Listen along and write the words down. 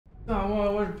I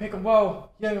want to pick a whoa.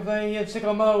 Young lady in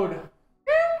sicko mode.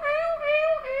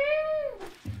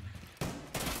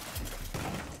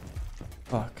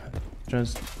 Fuck.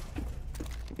 Just.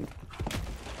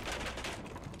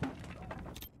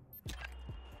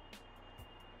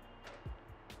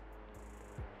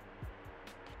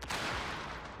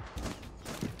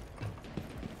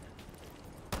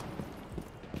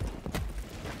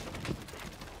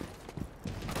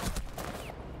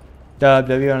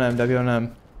 W on M, W on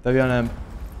M, W on M.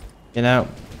 You know.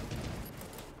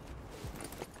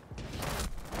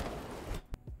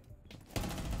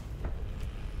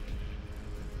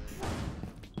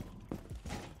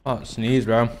 Oh, sneeze,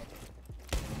 bro.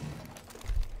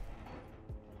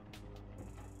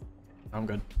 I'm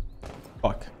good.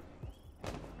 Fuck.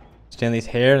 Stanley's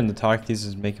hair and the talkies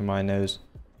is making my nose.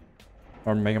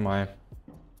 Or making my...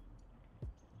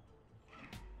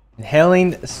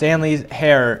 Inhaling Stanley's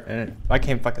hair, and I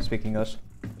can't fucking speak English.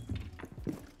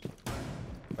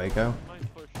 Waco.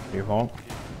 Your fault.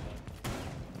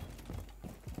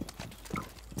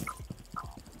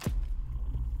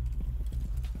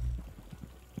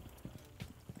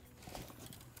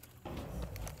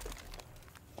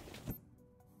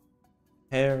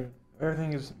 Hair,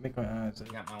 everything is making my eyes.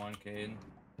 I got my 1K.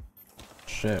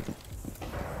 Shit.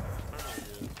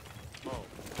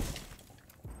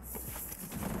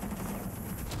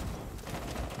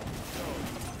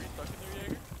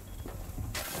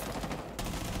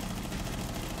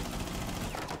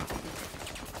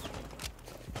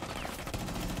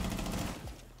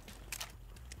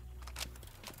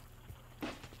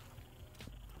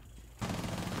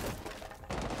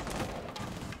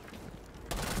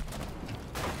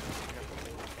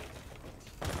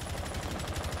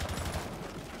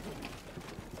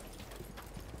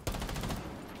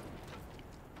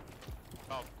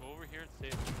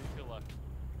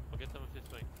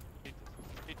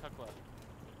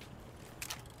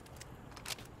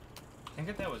 I think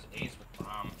if that was Ace with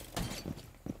bomb.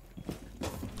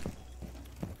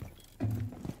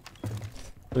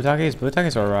 Blue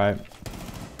Takis are alright.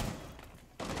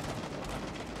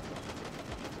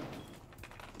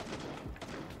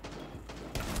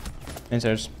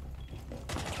 Insers.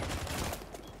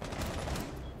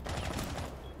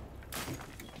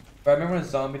 I remember when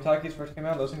zombie Takis first came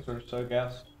out, those things were so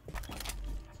gas.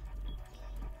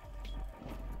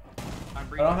 I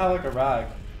don't have like a rag.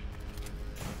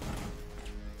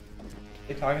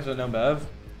 Hey, Takis with no bev.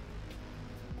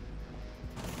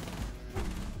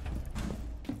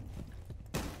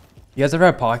 You guys ever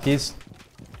had Pockies?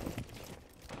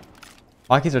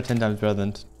 Pockies are 10 times better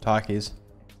than Takis.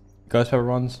 Ghost pepper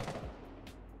ones.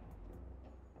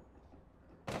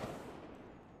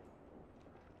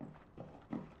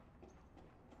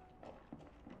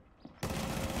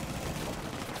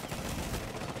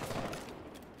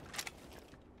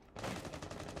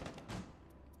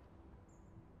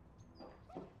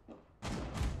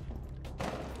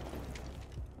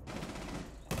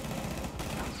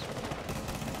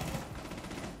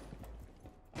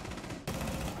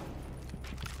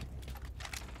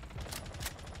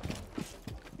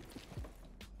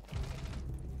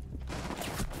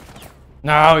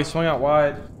 No, he swung out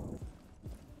wide.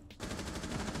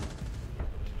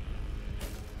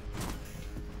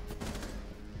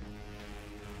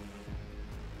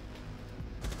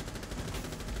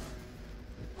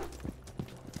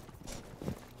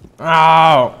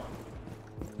 Ow!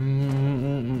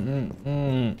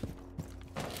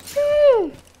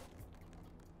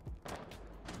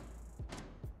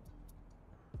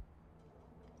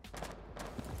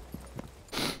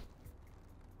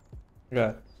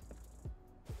 Okay.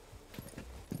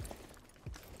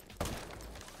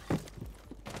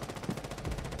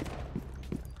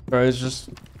 Bro, it's just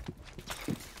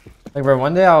like, bro,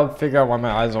 one day I'll figure out why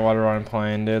my eyes are water on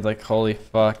playing, dude. Like, holy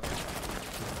fuck.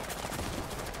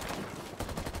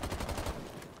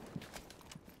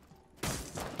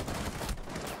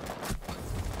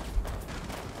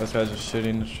 This guy's just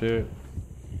shooting the shit.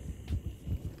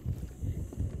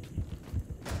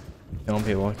 Killing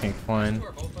people, I can't find.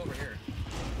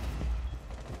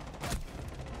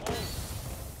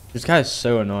 This guy is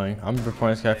so annoying. I'm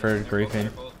reporting this guy for griefing.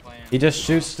 He just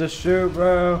shoots to shoot,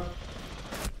 bro.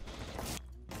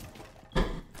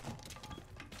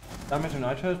 Damage and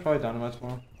nitro is probably dynamite's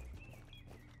more.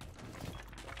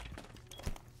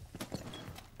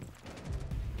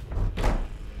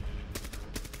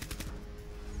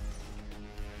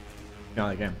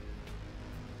 Not that game.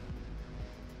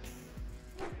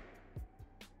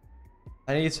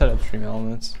 I need to set up stream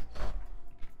elements.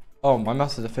 Oh, my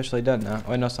mouse is officially dead now.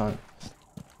 Wait, no, it's not.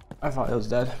 I thought it was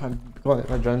dead.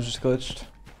 My drone's just glitched.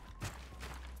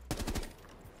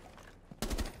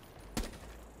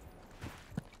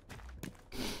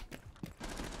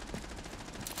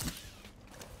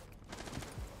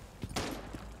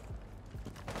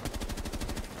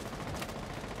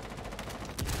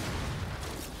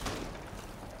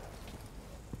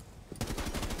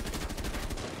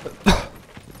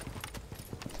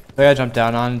 I gotta jump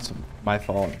down on. It's my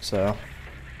fault. So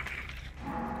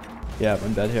yeah,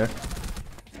 I'm dead here.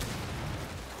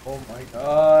 Oh my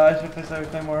gosh! If I said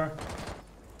Claymore.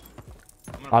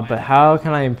 But how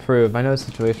can I improve? I know it's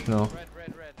situational.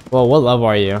 Red. Well, what level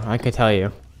are you? I could tell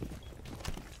you.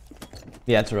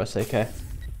 Yeah, it's a rust AK.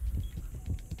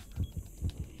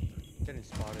 Getting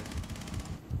spotted.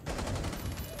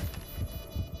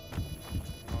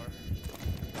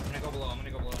 I'm gonna go below.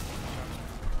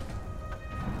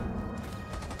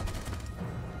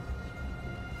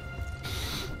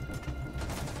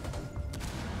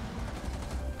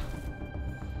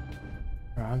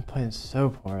 Bro, I'm playing so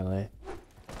poorly.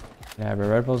 Yeah, but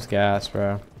Red Bull's gas,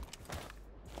 bro.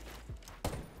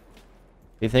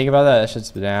 If you think about that, that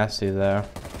shit's nasty, though.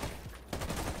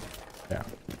 Yeah.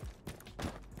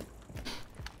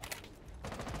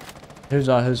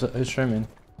 Who's streaming?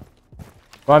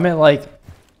 Well, I meant like.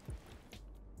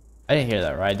 I didn't hear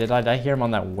that, right? Did I hear him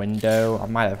on that window? I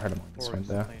might have heard him on this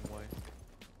window.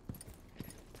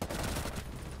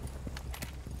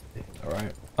 All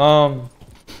right.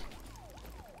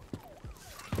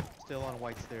 Still on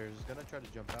white stairs. Gonna try to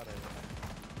jump out at it.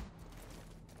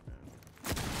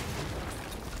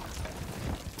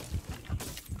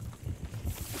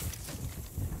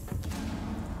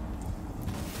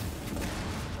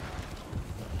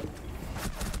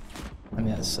 I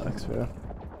mean, that sucks, bro.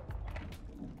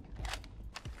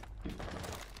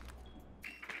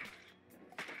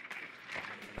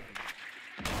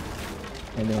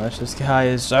 Anyways, this guy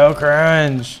is so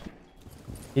cringe.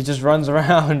 He just runs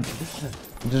around.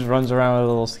 He just runs around with a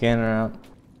little scanner out.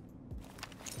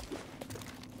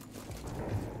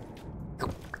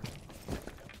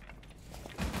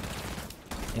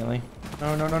 Stanley.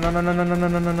 No. We're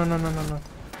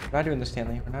not doing this,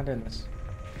 Stanley. We're not doing this.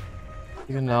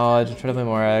 You can knowledge, try to play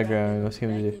more aggro. What's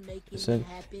gonna do? It's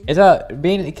about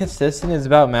being consistent is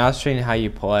about mastering how you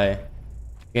play.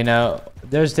 You know,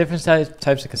 there's different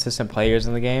types of consistent players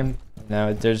in the game. You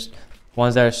know, there's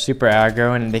ones that are super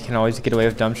aggro and they can always get away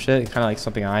with dumb shit, kind of like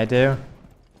something I do.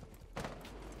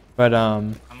 But I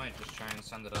might just try and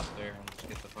send it up there and just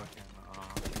get the fucking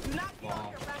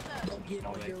wall.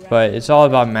 But it's all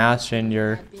about mastering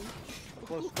your.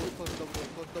 Close,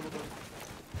 double door.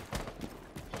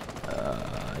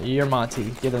 You're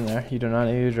Monty. Get in there. You do not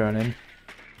need to drone in.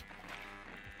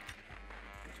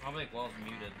 My big wall's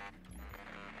muted.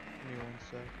 Give me 1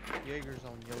 sec. Jaeger's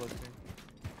on yellow ping.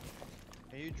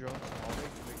 Can you drone some hallway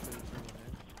to make sure there's no one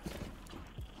in?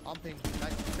 I'm ping.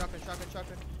 Nice.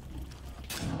 Shotgun.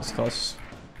 It's close.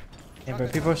 Yeah,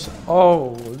 but people are so.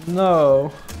 Oh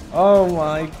no! Oh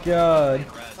my god!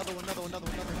 Another one.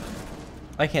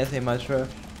 I can't say much, bro.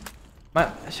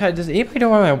 Does anybody know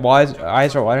why my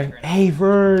eyes are watering?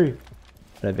 Avery!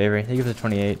 What up, Avery? Thank you for the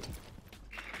 28.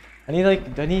 Do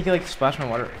I need to like splash my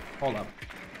water? Hold up.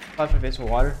 Splash my face with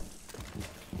water?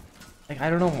 Like, I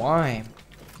don't know why.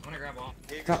 I'm gonna grab wall.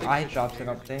 Got eye drops and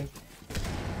everything.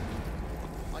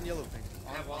 On yellow ping.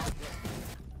 I have wall.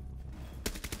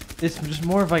 It's just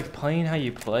more of like playing how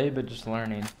you play, but just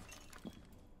learning.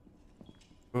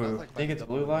 Ooh, Like think it's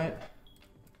blue light?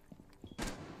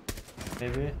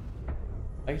 Maybe.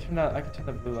 I can turn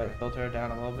the blue light filter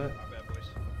down a little bit. My bad, boys.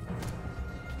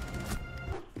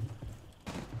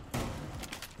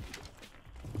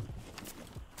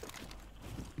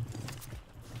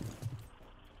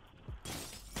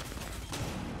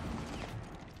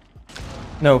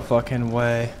 No fucking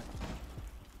way.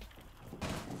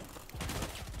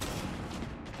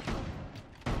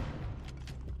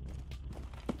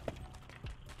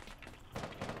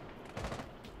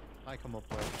 I come up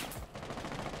with.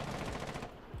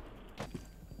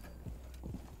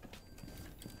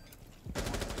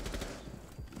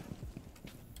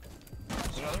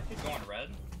 Is another kid going red?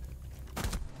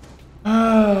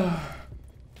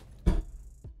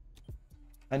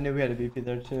 I knew we had a VP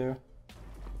there too.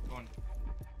 Going.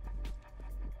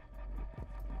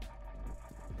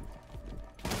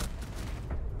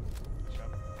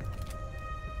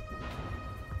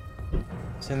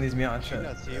 Send these me on Did shit. you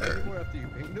not see him anymore after you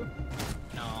pinged him?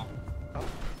 No.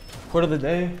 Quote of the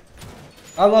day.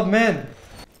 I love men.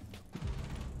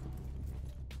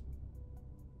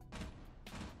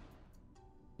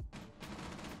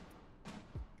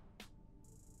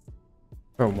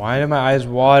 Bro, why do my eyes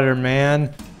water,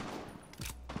 man?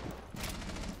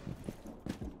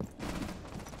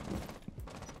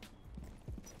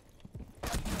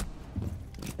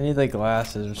 I need like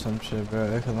glasses or some shit,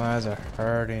 bro, because my eyes are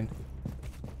hurting.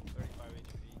 35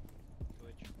 HP.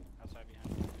 Twitch. Outside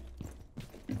behind.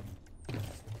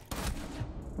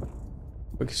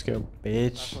 Quick scope, Last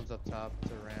bitch. one's up top.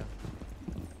 It's a ramp.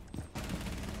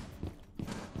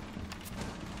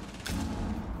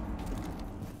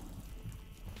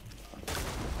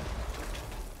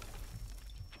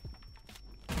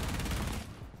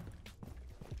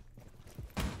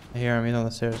 I hear him. He's on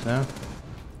the stairs now.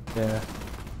 Yeah.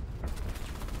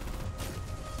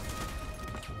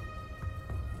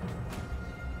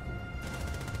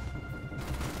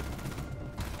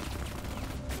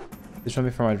 He's showing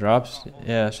me for my drops.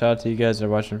 Yeah, shout out to you guys that are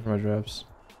watching for my drops.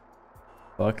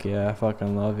 Fuck yeah, I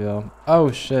fucking love y'all.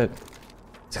 Oh shit.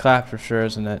 It's clap for sure,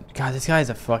 isn't it? God, this guy's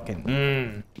a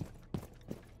fucking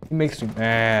He makes me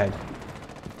mad.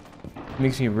 He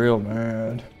makes me real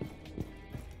mad.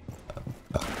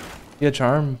 You a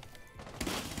charm?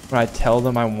 When I tell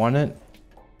them I want it?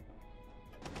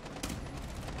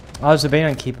 I was debating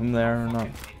on keep him there or not.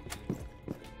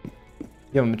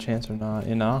 Give him a chance or not,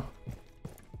 you know?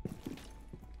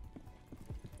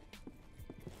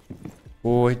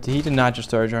 Oh, he did not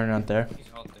just throw a journey out there. He's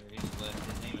out there. He's lit.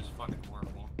 His name is fucking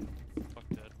horrible. Fuck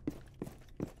that.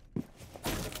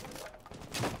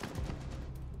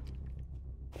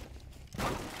 I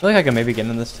feel like I could maybe get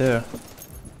in this too.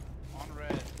 On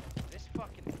red. This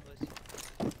fucking pussy.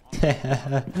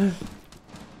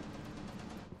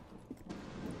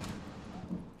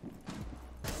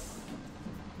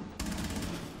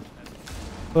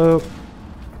 Boop.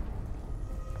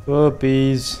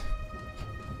 Boopies.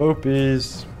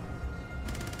 Boopies.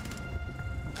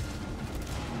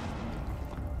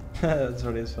 That's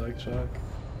funny as fuck, Chuck.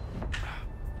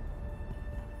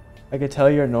 I could tell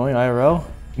you're annoying, IRL.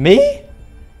 Me?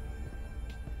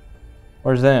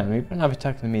 Or them? You better not be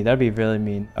talking to me. That'd be really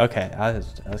mean. Okay, I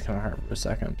was kind of hurt for a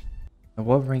second. And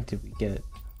what rank did we get?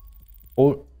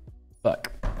 Oh,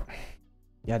 fuck.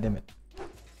 Yeah, damn it.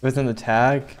 Within the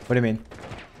tag? What do you mean?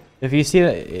 If you see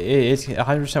it, it's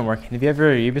 100% working. If you have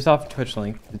your Ubisoft Twitch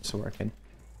link, it's working.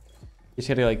 You just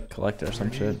gotta like collect it or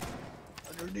some shit.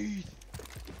 Underneath.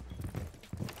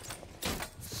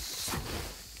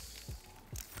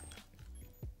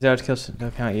 Zero kills no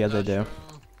count. Yeah, they do.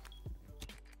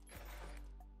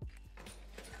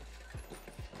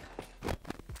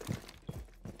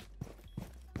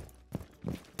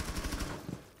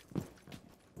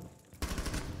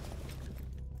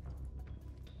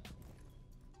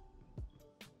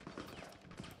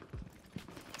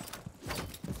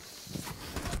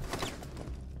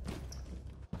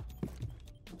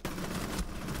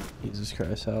 Jesus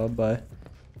Christ, how but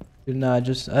dude, nah,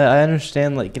 just I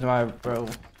understand like get my bro.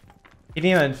 He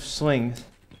didn't even swing.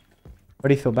 Why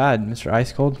do you feel bad, Mr.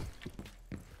 Ice Cold?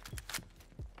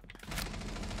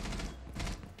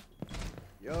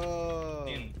 Yo.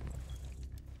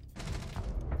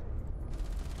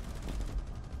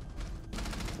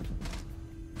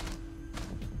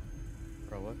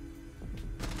 Bro, what?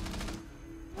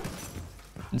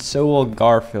 And so will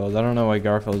Garfield. I don't know what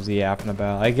Garfield's yapping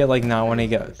about. I get like not wanting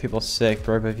to get people sick,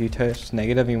 bro, but if you test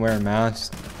negative and you wear a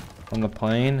mask on the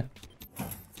plane,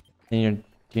 and you're,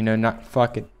 you know, not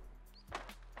fucking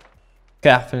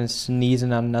coughing and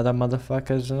sneezing on other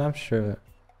motherfuckers, and I'm sure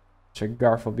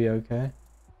Garf will be okay.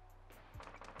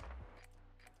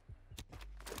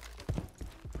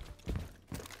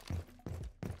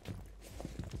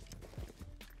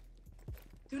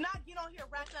 Do not get on here,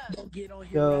 Rasta. Don't get on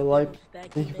here. Yo, like,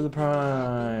 thank you for the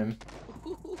prime.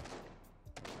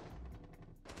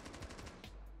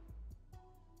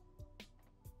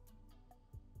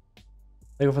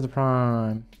 Thank you for the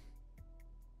prime.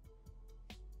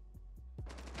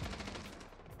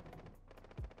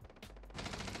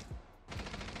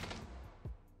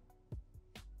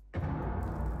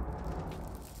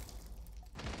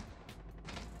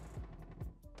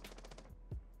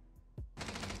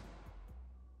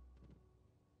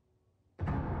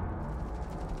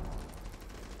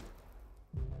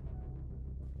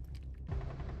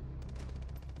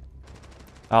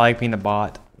 I like being a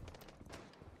bot.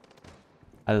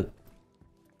 I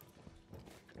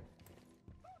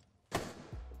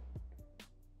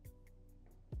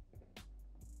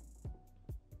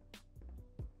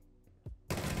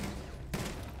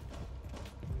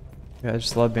yeah, I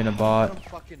just love being a bot. I'm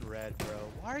fucking red, bro.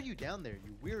 Why are you down there,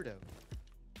 you weirdo?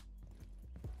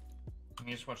 Can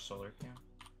you just watch Solar Cam?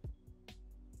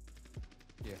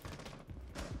 Yeah.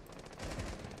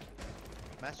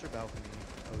 Master balcony,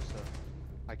 Osa.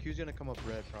 IQ's gonna come up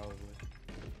red probably.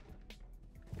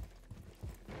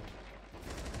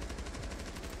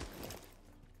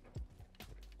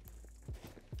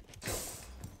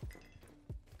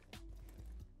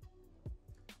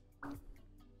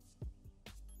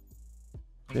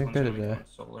 Doing good today.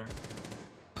 Solar.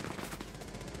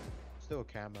 Still a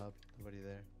cam up, nobody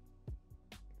there.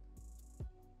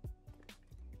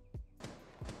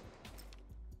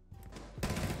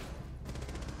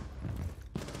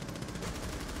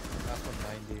 That's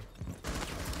 190.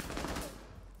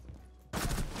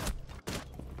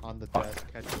 On the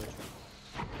desk, catch you later.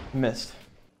 Missed.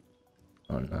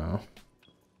 Oh no.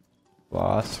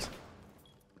 Lost.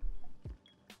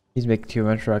 He's making too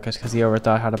much ruckus because he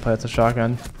overthought how to play with the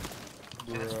shotgun.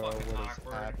 It's Bro, fucking what is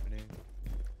awkward. happening?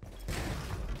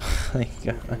 My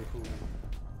God.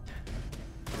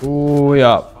 Ooh,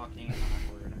 yeah. Fucking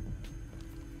awkward.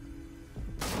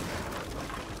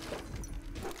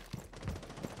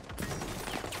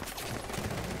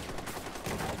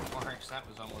 Marks, that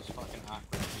was almost fucking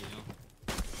awkward for you.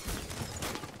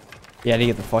 Yeah, I need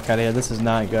to get the fuck out of here. This is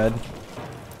not good.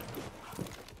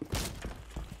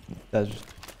 That's just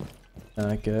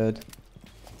not good.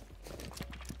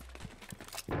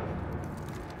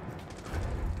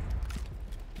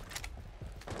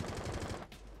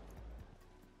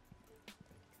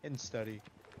 In study.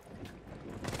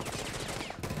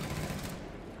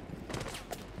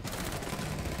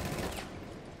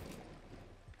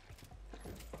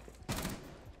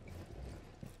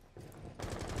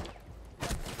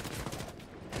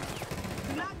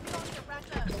 Do not get on here,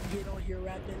 Rasha. Don't get on here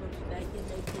rapping or snacking,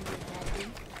 making it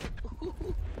happen.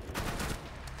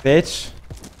 Bitch.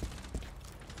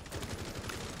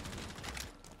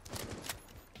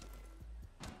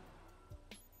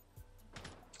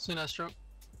 Sinestro.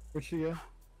 Where'd she go?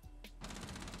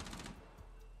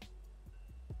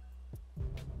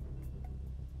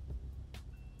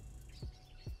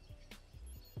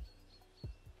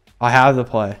 I have the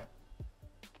play.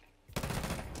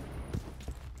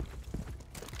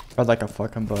 Read like a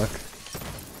fucking book.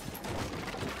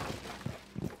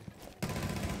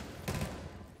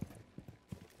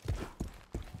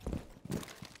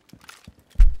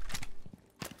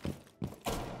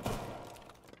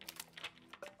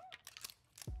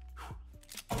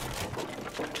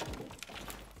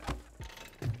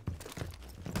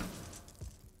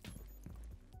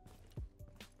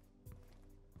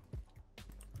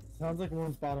 Sounds like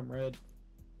one's bottom red.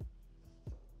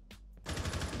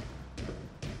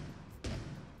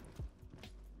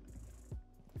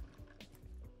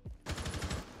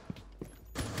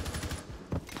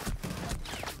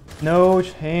 No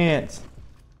chance.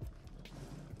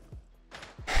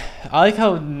 I like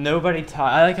how nobody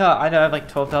I like how I know I have like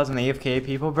 12,000 AFK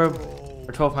people, bro, or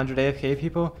 1,200 AFK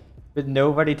people, but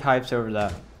nobody types over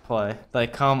that play.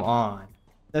 Like, come on.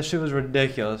 That shit was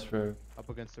ridiculous, bro. Up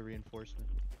against the reinforcement.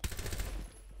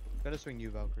 Gotta swing you,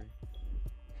 Valkyrie.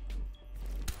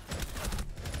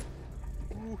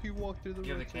 Ooh, he walked through the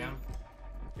You have the rotate. cam?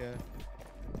 Yeah.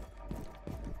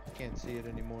 Can't see it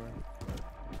anymore.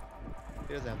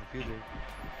 He doesn't have the fuser.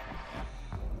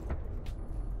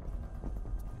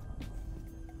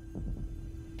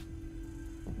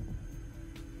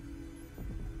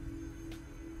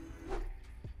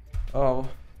 Oh.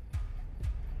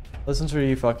 Listen to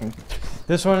you fucking.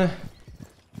 This one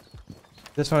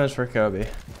is for Kobe.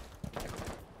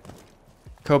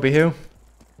 Kobe who?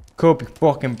 Kobe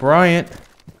fucking Bryant.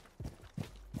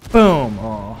 Boom.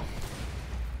 Oh.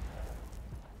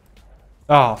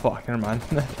 Oh fuck, never mind.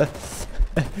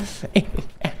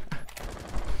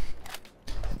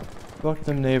 Fuck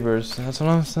them neighbors. That's what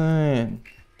I'm saying.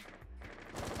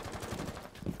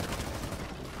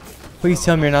 Please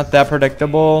tell me you're not that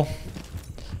predictable.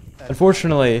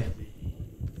 Unfortunately,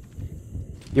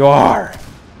 you are.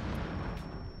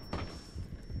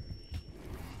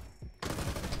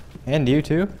 And you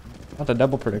too. Not a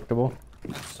double predictable.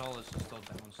 That soul is still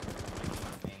downstairs.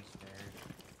 Main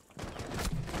stairs.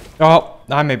 Oh,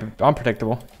 I'm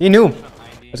predictable. You knew I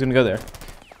Behind you. was gonna go there.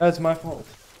 That's my fault.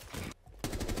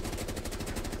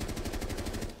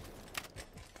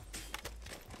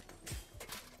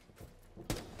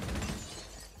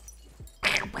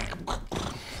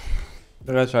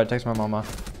 That's right. Text my mama.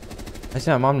 I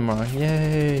see my mom tomorrow.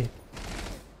 Yay!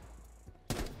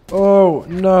 Oh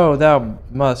no, that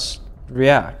must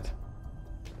react.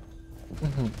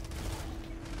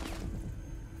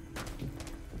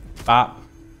 Ah.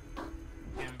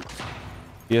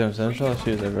 You essential.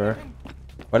 She was everywhere.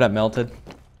 What up, melted?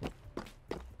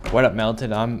 What up,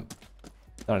 melted? I don't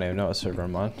even know what server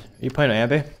I'm on. Are you playing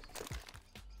Ambi?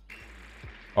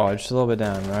 Oh, just a little bit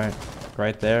down, right?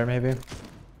 Right there, maybe.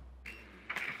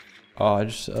 Oh,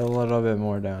 just a little bit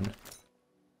more down.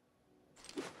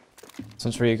 This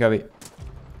one's for you, Cubby.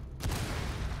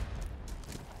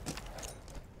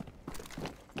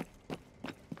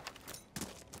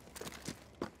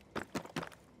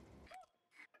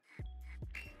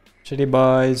 Shitty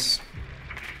boys.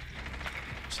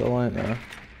 Still in it now.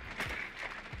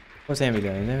 What's Ambi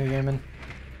doing? Is Ambi gaming?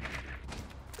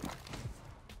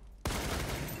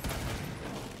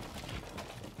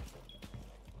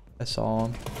 I saw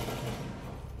him.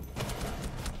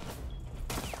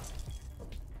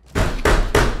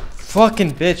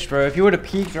 Fucking bitch, bro. If you would have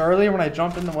peeked earlier when I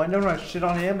jumped in the window and I shit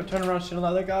on him, but turned around and shit on the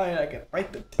other guy, and I get right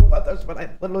the two others, but I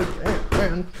literally can't,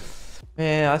 man.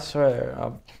 Man, I swear.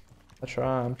 I'm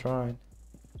trying.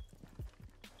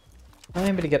 Tell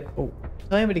anybody to get. Oh,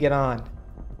 tell anybody to get on.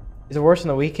 Is it worse on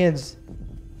the weekends?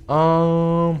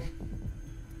 No,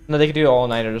 they could do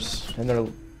all-nighters,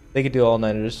 and they could do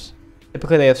all-nighters.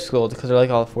 Typically, they have school because they're like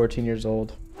all 14 years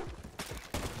old.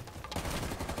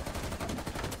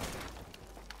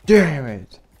 Damn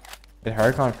it! Get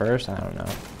Huracan first? I don't know.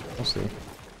 We'll see.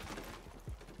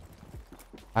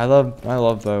 I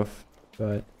love both,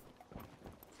 but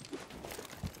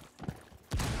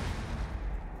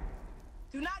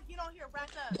Do not get on here,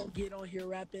 rapper. Don't get on here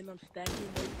rapping. I'm stacking,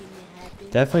 making it happen.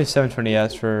 definitely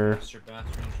 720S for. Master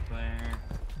bathroom's clear.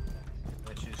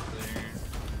 Bedroom's clear.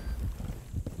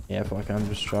 Yeah, fuck, I'm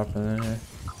just dropping in here.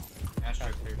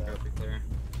 Astro clear, trophy clear.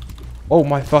 Oh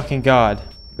my fucking god!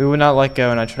 We would not let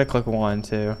go, and I tried to click 1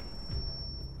 too.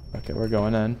 Okay, we're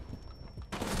going in.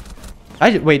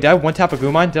 Wait, did I one tap a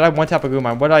goo mine? Did I one tap a goo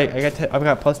mine? What I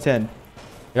got plus 10.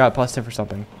 I got plus 10 for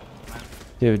something.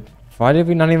 Dude, why did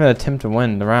we not even attempt to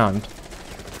win the round?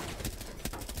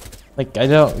 Like, I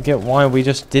don't get why we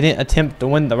just didn't attempt to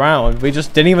win the round. We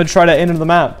just didn't even try to enter the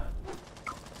map.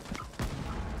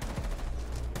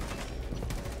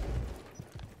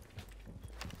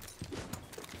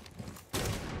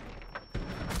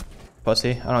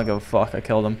 Pussy. I don't give a fuck. I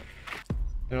killed him.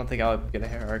 I don't think I'll get a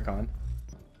Huracan.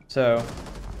 So,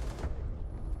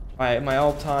 my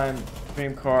all-time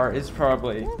dream car is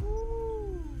probably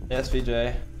the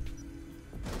SVJ.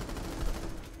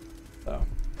 So,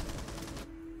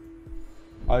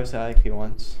 obviously I like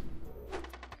P1s.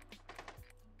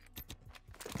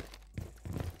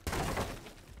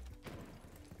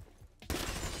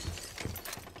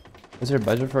 Is there a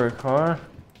budget for a car?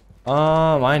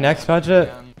 My next budget.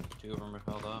 Two of them are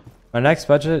filled up. My next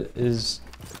budget is.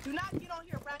 Do not get on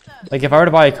here, rapper. Like, if I were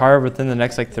to buy a car within the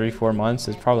next, like, 3-4 months,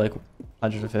 it's probably, like,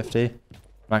 150. I'm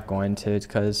not going to,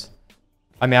 because,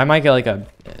 I mean, I might get, like, a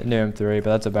new M3, but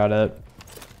that's about it.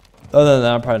 Other than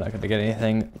that, I'm probably not going to get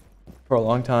anything for a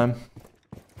long time.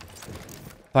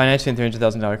 Financing a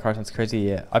 $300,000 car sounds crazy,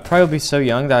 yeah. I'd probably be so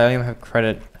young that I don't even have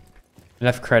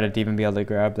enough credit to even be able to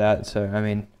grab that, so, I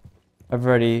mean, I'm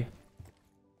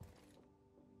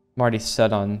already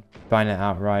set on buying it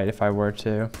outright if I were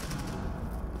to.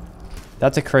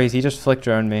 That's a crazy. He just flick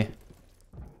droned me.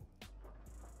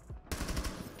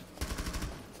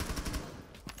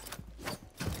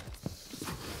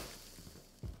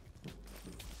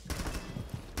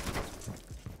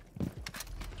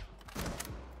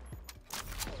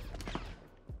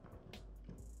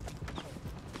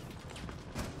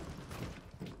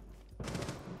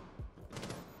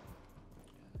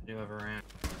 I do have a ramp.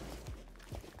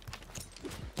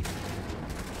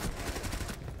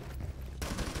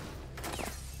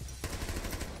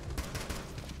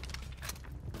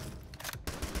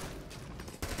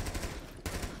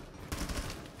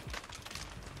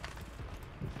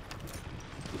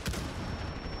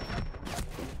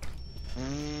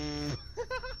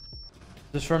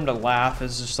 Just for him to laugh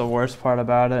is just the worst part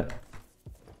about it.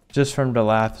 Just for him to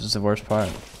laugh is the worst part.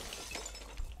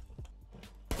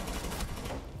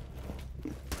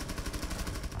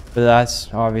 But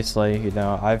that's obviously, you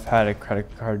know, I've had a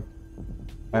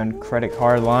my own credit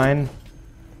card line.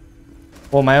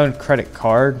 Well, my own credit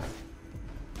card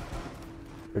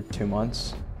for 2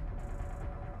 months.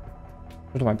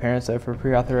 What do my parents say for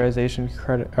pre-authorization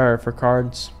credit, or for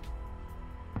cards?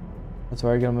 That's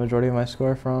where I get a majority of my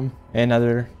score from, and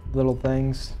other little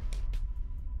things.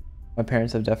 My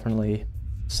parents have definitely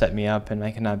set me up, and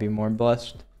I cannot be more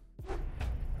blessed.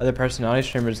 Other personality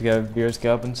streamers go, viewers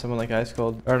go up, and someone like Ice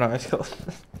Cold, or not Ice Cold.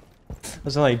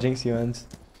 Someone like Jinx wins.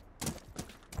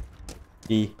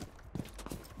 E.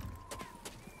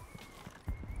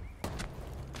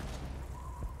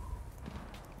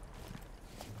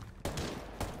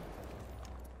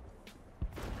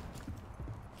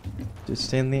 Just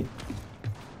Stanley.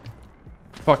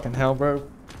 Fucking hell, bro.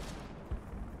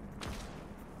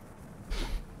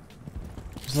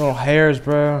 These little hairs,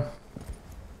 bro.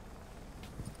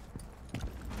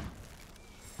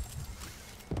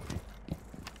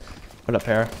 What up,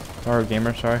 hair? Or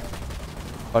gamer, sorry.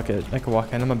 Fuck it. I can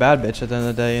walk in. I'm a bad bitch at the end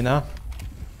of the day, you know?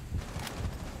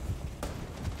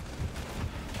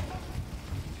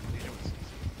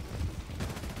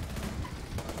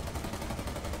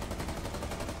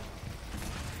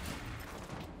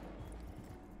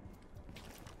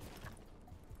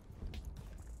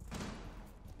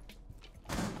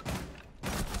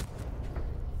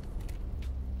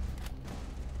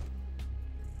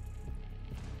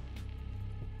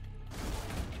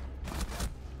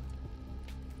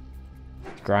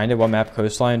 grind it, one map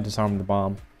coastline, disarm the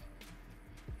bomb.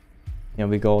 You'll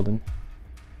be golden.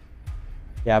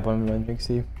 Yeah, but I'm running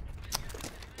Jinxie.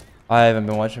 I haven't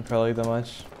been watching Pro League that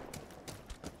much.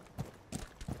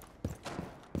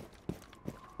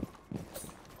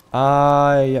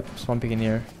 Yep, spawn peeking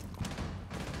here.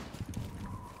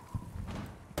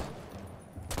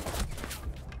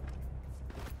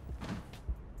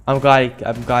 I'm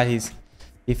glad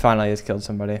he finally has killed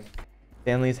somebody.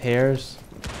 Stanley's hairs.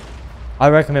 I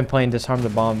recommend playing Disarm the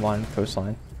Bomb on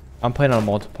coastline. I'm playing on a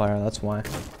multiplier, that's why.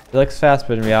 It looks fast,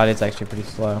 but in reality it's actually pretty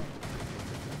slow.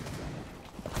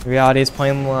 In reality it's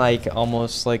playing like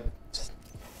almost like,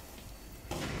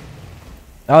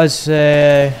 I would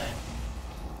say,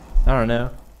 I don't know,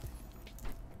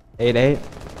 8-8.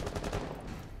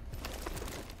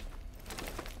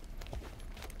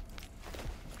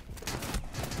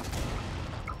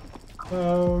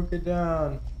 Oh, get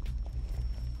down.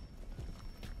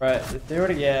 Right, if they were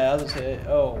to, yeah, I'll just say,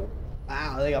 oh,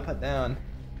 wow, they got put down.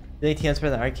 They think TN's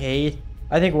better than arcade.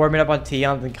 I think warming up on T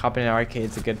on and copping in arcade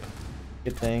is a good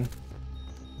thing.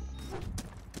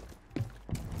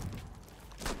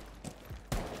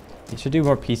 You should do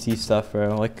more PC stuff,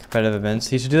 bro, like competitive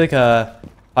events. You should do like a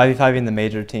 5v5 in the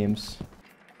major teams.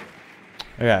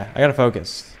 Okay, I gotta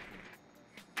focus.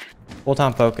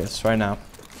 Full-time focus right now.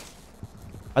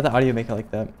 Why'd the audio make it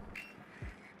like that?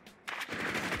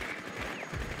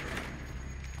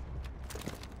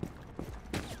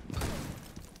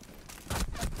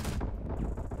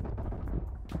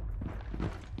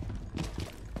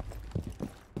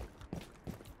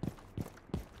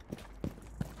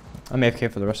 I'm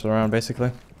AFK for the rest of the round,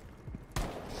 basically.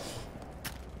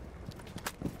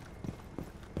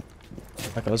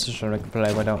 Okay, let's just try to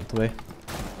play way down 3.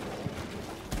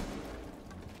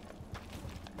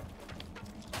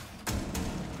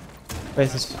 Wait,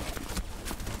 this...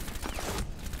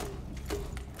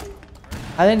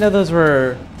 I didn't know those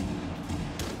were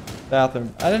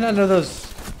bathroom. I did not know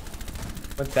those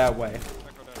went that way.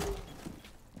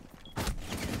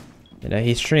 You know,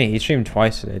 he streamed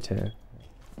twice today too.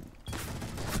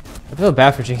 I feel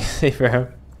bad for Jinxie, bro.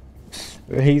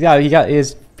 He got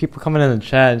his people coming in the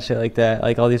chat and shit like that.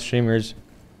 Like all these streamers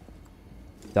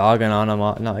dogging on him.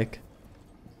 Not like,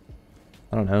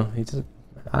 I don't know.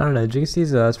 I don't know.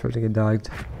 Jinxie's that's pretty good dogged.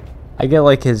 I get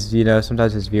like his, you know,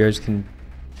 sometimes his viewers can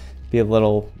be a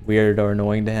little weird or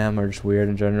annoying to him, or just weird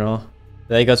in general.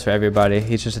 That goes for everybody.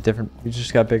 He's just he's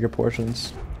just got bigger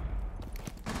portions.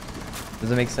 Does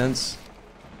that make sense?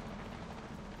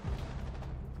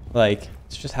 Like,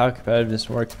 it's just how competitiveness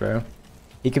works, bro.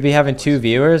 He could be having 2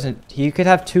 viewers, and he could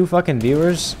have 2 fucking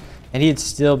viewers, and he'd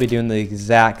still be doing the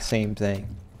exact same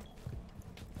thing.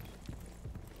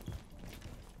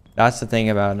 That's the thing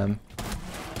about him.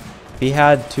 If he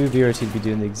had 2 viewers, he'd be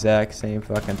doing the exact same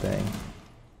fucking thing.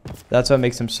 That's what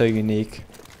makes him so unique.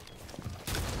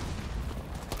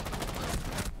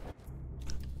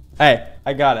 Hey,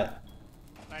 I got it.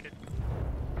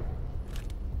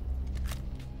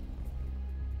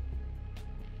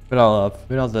 Put it all up.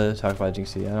 We don't have to talk about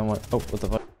Jinxie. I don't want. Oh, what the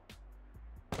fuck?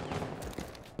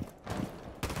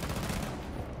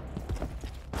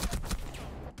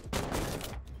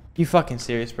 You fucking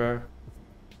serious, bro?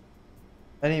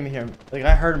 I didn't even hear him. Like,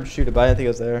 I heard him shoot it, but I didn't think it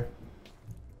was there.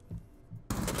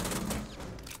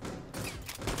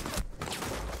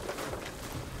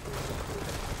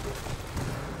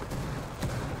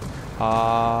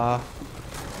 I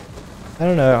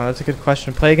don't know. That's a good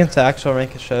question. Play against the actual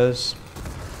ranked shows.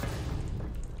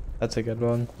 That's a good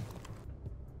one.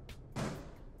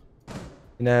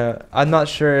 You know, I'm not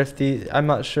sure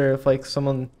if like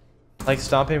someone like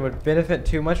Stomping would benefit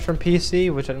too much from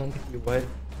PC, which I don't think he would.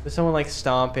 But someone like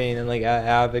Stomping and like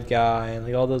Avid Guy and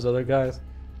like all those other guys,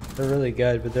 they're really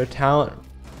good, but their talent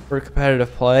for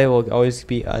competitive play will always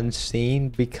be unseen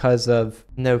because of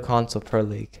no console pro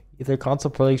league. Either console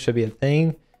pro league should be a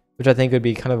thing, which I think would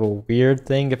be kind of a weird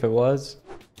thing if it was.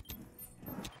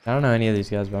 I don't know any of these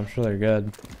guys, but I'm sure they're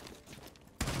good.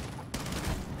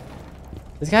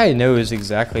 This guy knows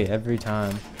exactly every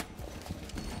time.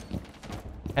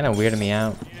 Kind of weirding me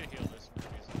out.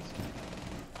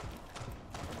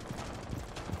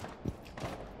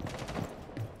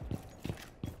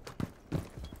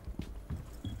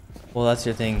 Well, that's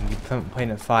your thing. You've been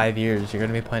playing it 5 years. You're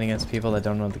going to be playing against people that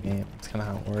don't know the game. That's kind of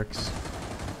how it works.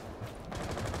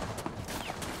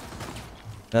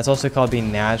 And that's also called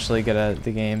being naturally good at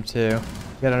the game, too. You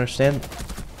gotta understand.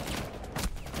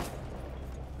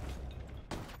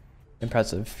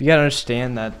 Impressive. You gotta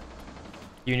understand that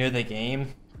you know the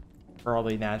game,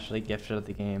 probably naturally gifted at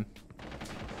the game.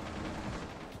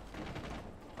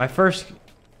 My first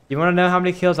You want to know how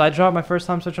many kills I dropped my first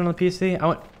time switching on the PC? I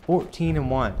went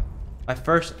 14-1. My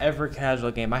first ever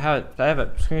casual game. I have it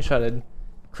screenshotted.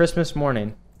 Christmas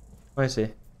morning. Let me see.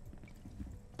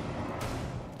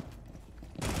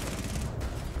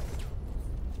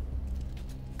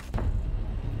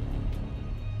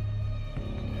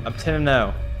 I'm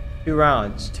 10-0. 2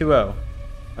 rounds. 2-0.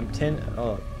 I'm 10.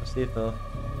 Oh, let's see if they'll.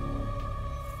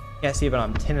 Can't see, but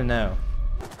I'm 10-0.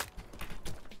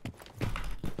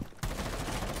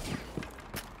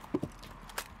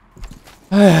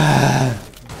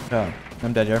 Oh,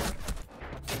 I'm dead here.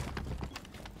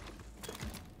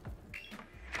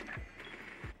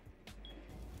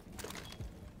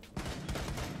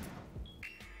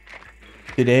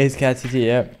 Today's cat CT,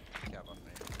 yep.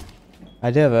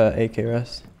 I do have a AK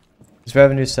rest. This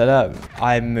revenue set up.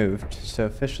 I moved, so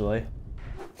officially.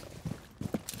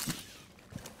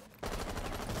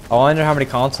 I wonder how many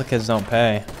console kids don't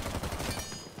pay.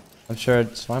 I'm sure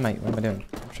it's. What am I doing?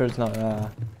 I'm sure it's not.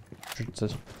 It's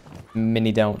just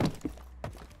many don't.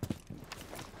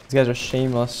 These guys are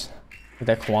shameless. Like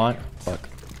that quant. Fuck.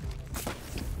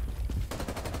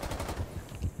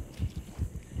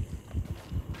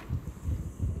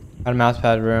 Got a mouse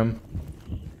pad room.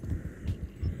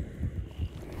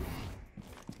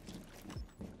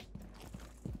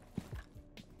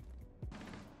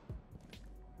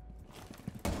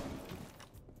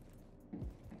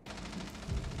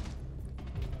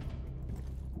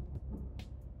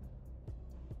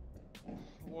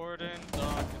 Warden,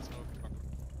 dog, it's over.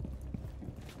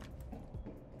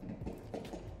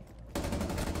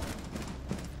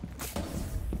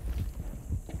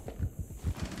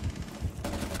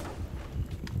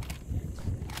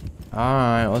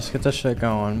 Alright, let's get this shit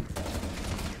going.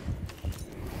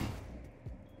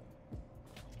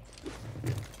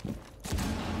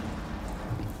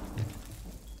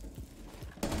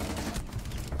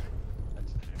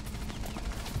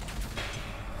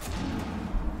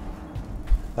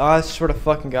 Oh, I swear to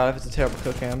fucking god if it's a terrible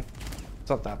cook cam.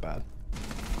 It's not that bad.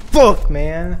 Fuck,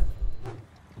 man!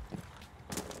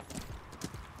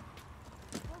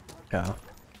 Yeah.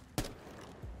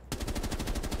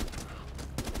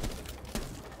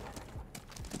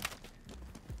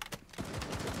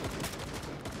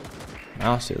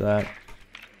 I'll see that.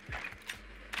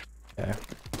 Okay.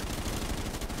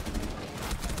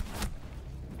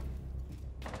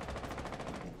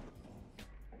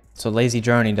 So lazy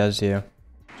journey does you.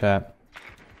 Chat.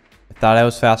 I thought I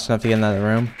was fast enough to get in that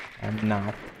room. I'm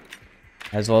not.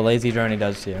 That's what lazy journey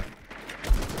does to you.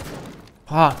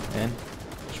 Fuck, man.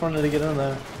 Just wanted to get in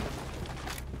there.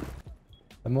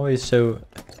 I'm always so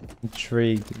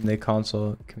intrigued in the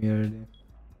console community.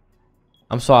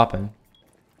 I'm swapping.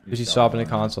 Usually swapping the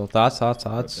console. Thoughts? I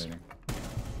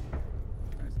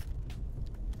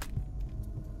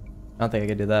don't think I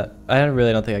could do that. I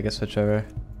really don't think I could switch over.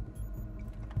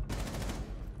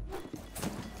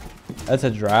 That's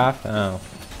a draft? Oh.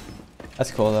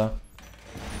 That's cool though.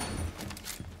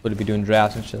 Would it be doing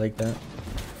drafts and shit like that?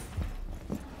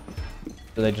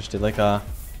 So they just did like a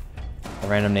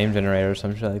random name generator or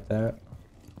some shit like that.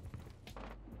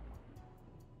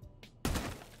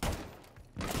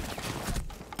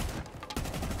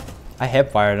 I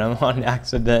hip fired him on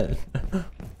accident.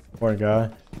 Poor guy.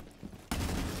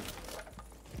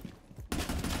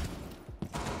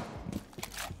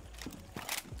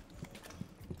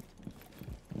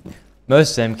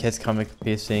 Most of them kids come to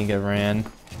PC and get ran.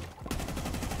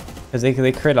 Cause they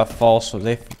create a false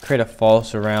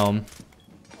realm.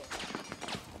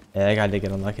 Yeah, that guy did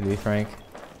get unlucky to be frank.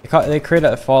 They create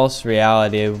a false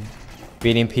reality of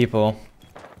beating people.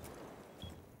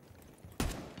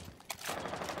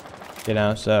 You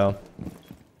know, so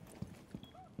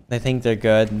they think they're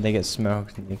good and they get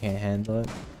smoked and they can't handle it.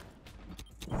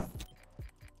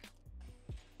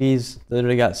 He's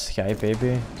literally got Skype,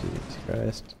 baby. Jesus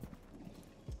Christ.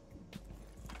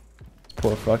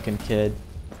 Poor fucking kid.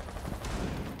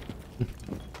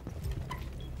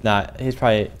 Nah, he's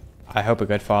probably, I hope, a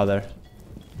good father.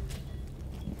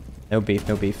 No beef,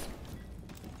 no beef.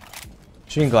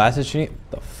 Shooting glasses, the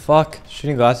fuck?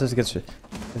 Shooting glasses gets, if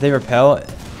they repel,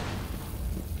 it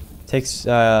takes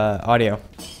audio.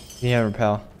 You can't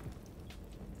repel.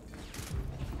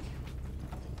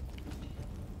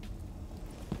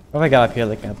 What have I got up here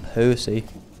like a pussy?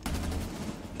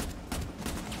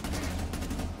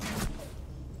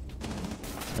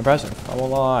 Impressive, I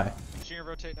won't lie. Machine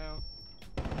rotate now.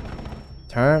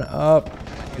 Turn up.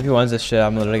 If he wins this shit,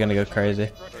 I'm literally gonna go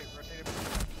crazy. Rotate.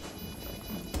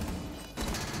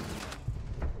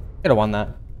 Could've won that.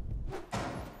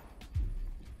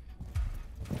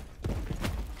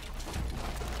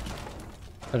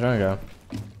 Where's Run go?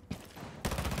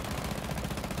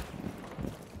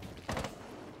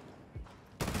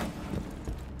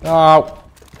 Oh.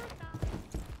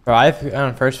 Bro, I'm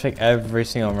on first pick every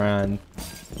single round.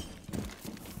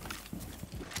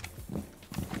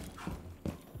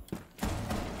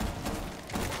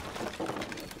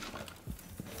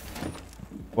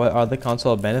 What are the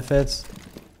console benefits?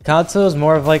 Console is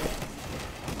more of like,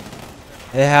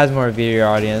 it has more video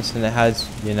audience and it has,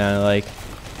 you know, like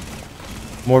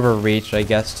more of a reach, I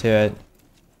guess, to it.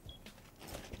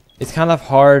 It's kind of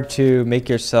hard to make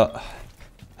yourself,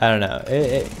 I don't know.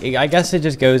 I guess it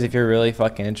just goes if you're really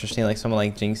fucking interesting, like someone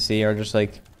like Jinxie or just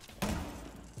like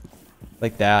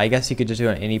that. I guess you could just do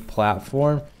it on any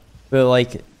platform, but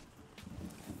like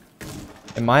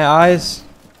in my eyes,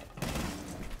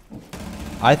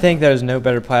 I think there's no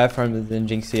better platform than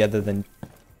Jinxie other than,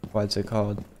 what's it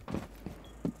called?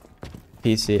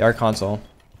 PC or console.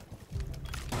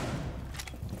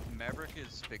 Maverick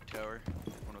is big tower.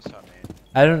 One was top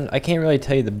main. I can't really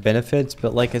tell you the benefits,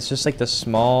 but like it's just like the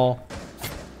small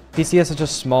PC has such a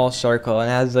small circle and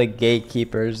it has like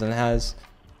gatekeepers and it has,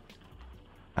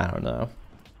 I don't know.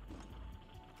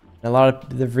 And a lot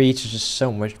of the reach is just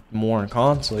so much more in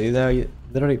console. You know, you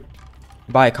literally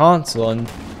buy a console and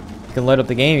you can load up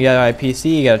the game, you gotta buy a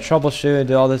PC, you gotta troubleshoot,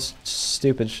 do all this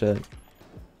stupid shit.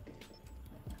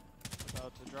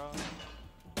 About to drop.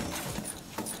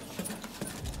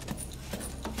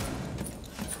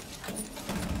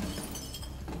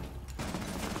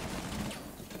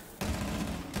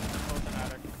 Both an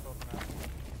attic, both an attic.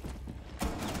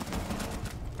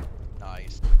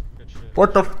 Nice. Good shit.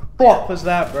 What the fuck was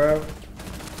that, bro?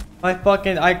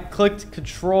 I clicked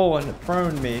control and it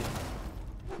proned me.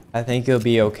 I think it'll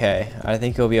be okay. I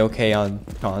think it'll be okay on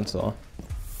console.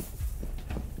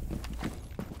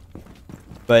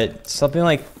 But something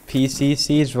like PC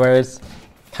sees where it's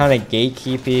kind of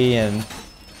gatekeepy and,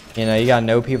 you know, you gotta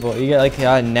know people. You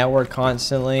gotta network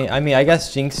constantly. I mean, I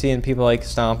guess Jinxie and people like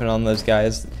stomping on those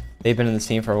guys, they've been in the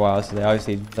scene for a while, so they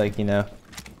obviously, like, you know,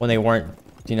 when they weren't,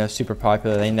 you know, super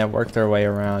popular, they networked their way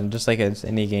around, just like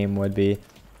any game would be.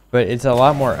 But it's a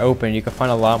lot more open. You can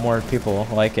find a lot more people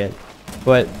like it.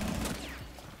 But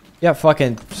yeah,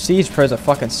 fucking Siege pros that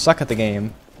fucking suck at the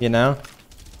game, you know?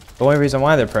 The only reason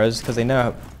why they're pros is because they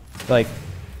know, like,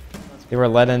 they were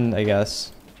let in, I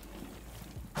guess.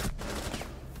 I'm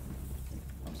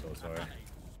so sorry.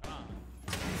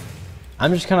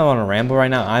 I'm just kind of on a ramble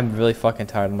right now. I'm really fucking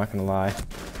tired, I'm not gonna lie.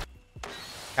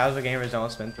 Casual gamers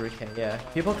don't spend 3K, yeah.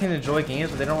 People can enjoy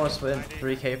games, but they don't want to spend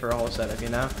 3K for a whole setup, you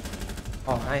know?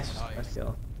 Oh, nice. Nice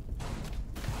kill.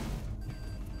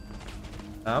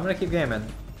 I'm gonna keep gaming.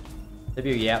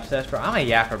 Debut yap session, bro. I'm a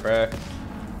yapper, bro.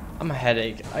 I'm a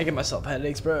headache. I get myself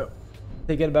headaches, bro.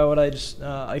 Thinking about what I just,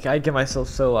 I get myself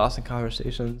so lost in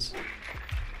conversations.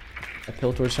 I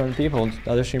appeal towards certain people, and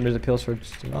other streamers appeal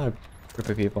towards another group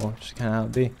of people. Just kind of how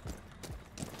it be.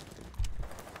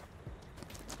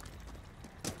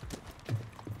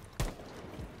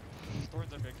 Towards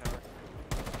the big tower.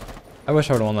 I wish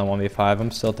I would've won that 1v5.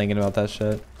 I'm still thinking about that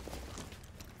shit.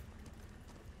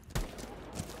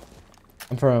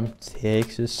 I'm from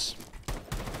Texas.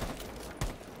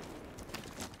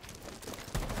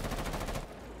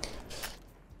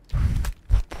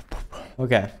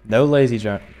 Okay, no lazy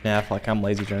journey. Nah, like I'm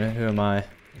lazy journey. Who am I?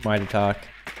 Who am I to talk?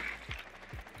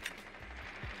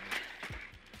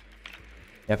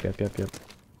 Yep.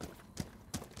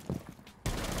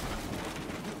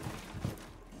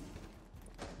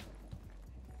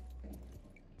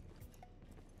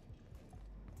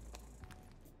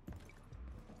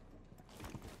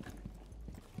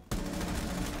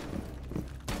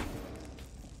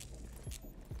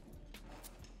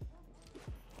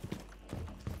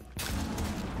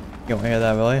 You don't hear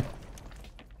that, really?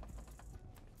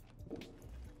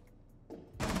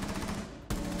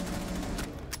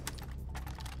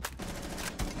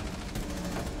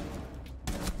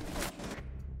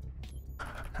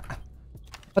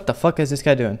 What the fuck is this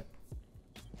guy doing?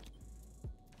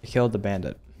 He killed the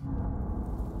bandit.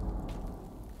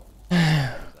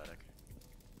 I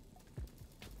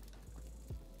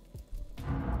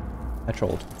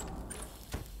trolled.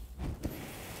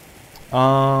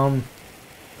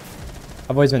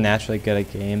 I've always been naturally good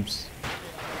at games.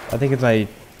 I think it's my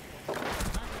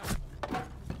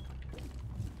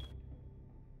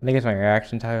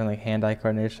reaction time and like hand-eye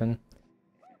coordination.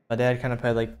 My dad kind of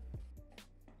played like,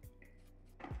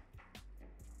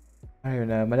 I don't even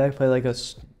know. My dad played like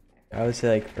I would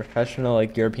say like professional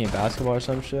like European basketball or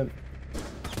some shit.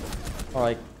 Or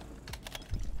like,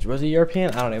 was he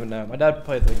European? I don't even know. My dad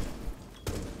played like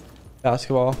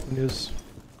basketball when he was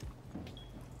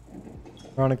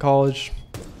around in college.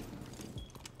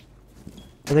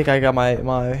 I think I got my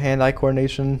hand-eye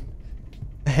coordination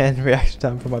and reaction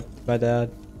time from my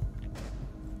dad.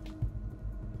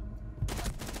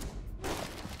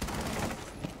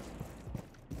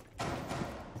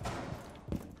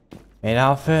 Main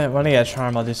outfit? When I get a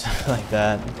charm, I'll do something like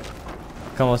that.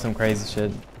 Come up with some crazy shit.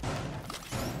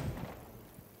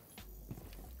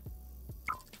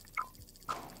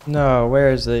 No,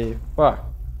 where is the fuck?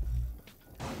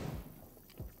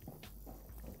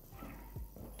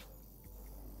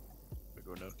 We're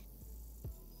going up.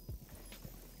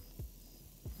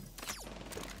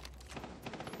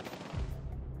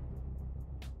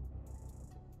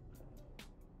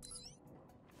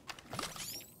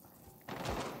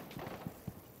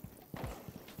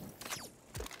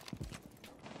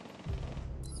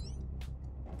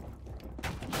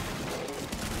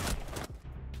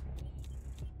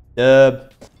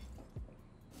 Dub.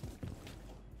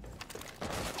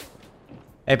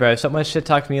 Hey bro, if someone shit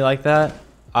talk to me like that,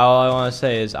 all I want to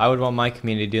say is I would want my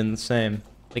community doing the same.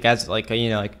 Like as like you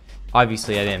know, like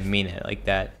obviously I didn't mean it like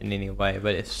that in any way,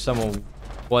 but if someone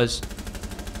was,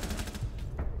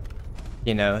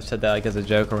 you know, said that like as a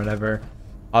joke or whatever,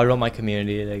 I would want my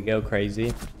community to go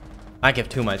crazy. I give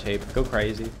too much hate, but go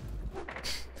crazy.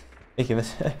 Think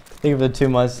of it too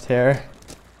much terror.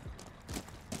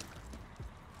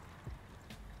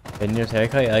 In your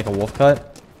haircut, you like a wolf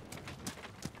cut?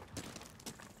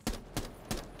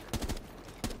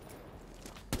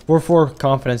 Four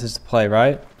confidence is the play,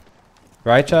 right?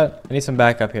 Right, chat? I need some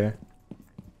backup here.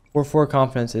 4-4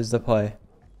 confidence is the play.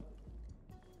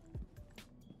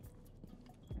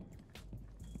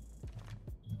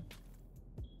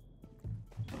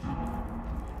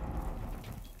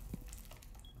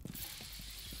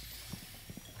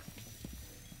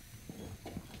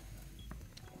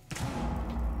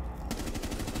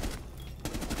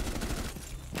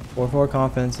 Four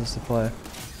confidence is the play.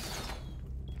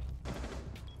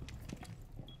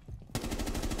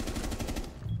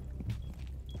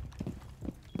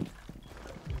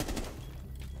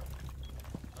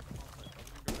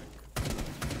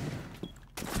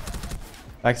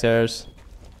 Backstairs.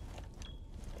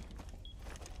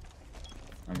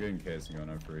 I'm getting casing on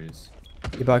a freeze.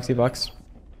 E-box, E-box.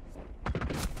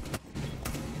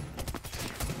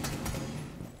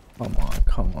 Come on,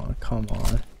 come on, come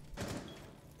on.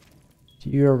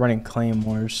 You're running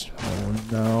claymores. Oh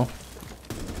no.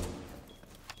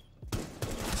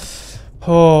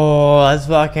 Oh, let's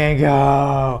fucking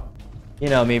go. You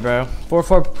know me, bro.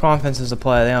 4-4 confidence is a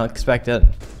play. They don't expect it.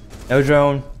 No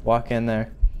drone. Walk in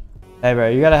there. Hey, bro.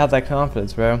 You gotta have that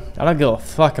confidence, bro. I don't give a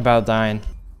fuck about dying.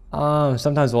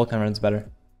 Sometimes Vulcan runs better.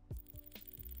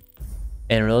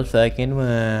 And real fucking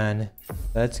one.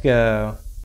 Let's go.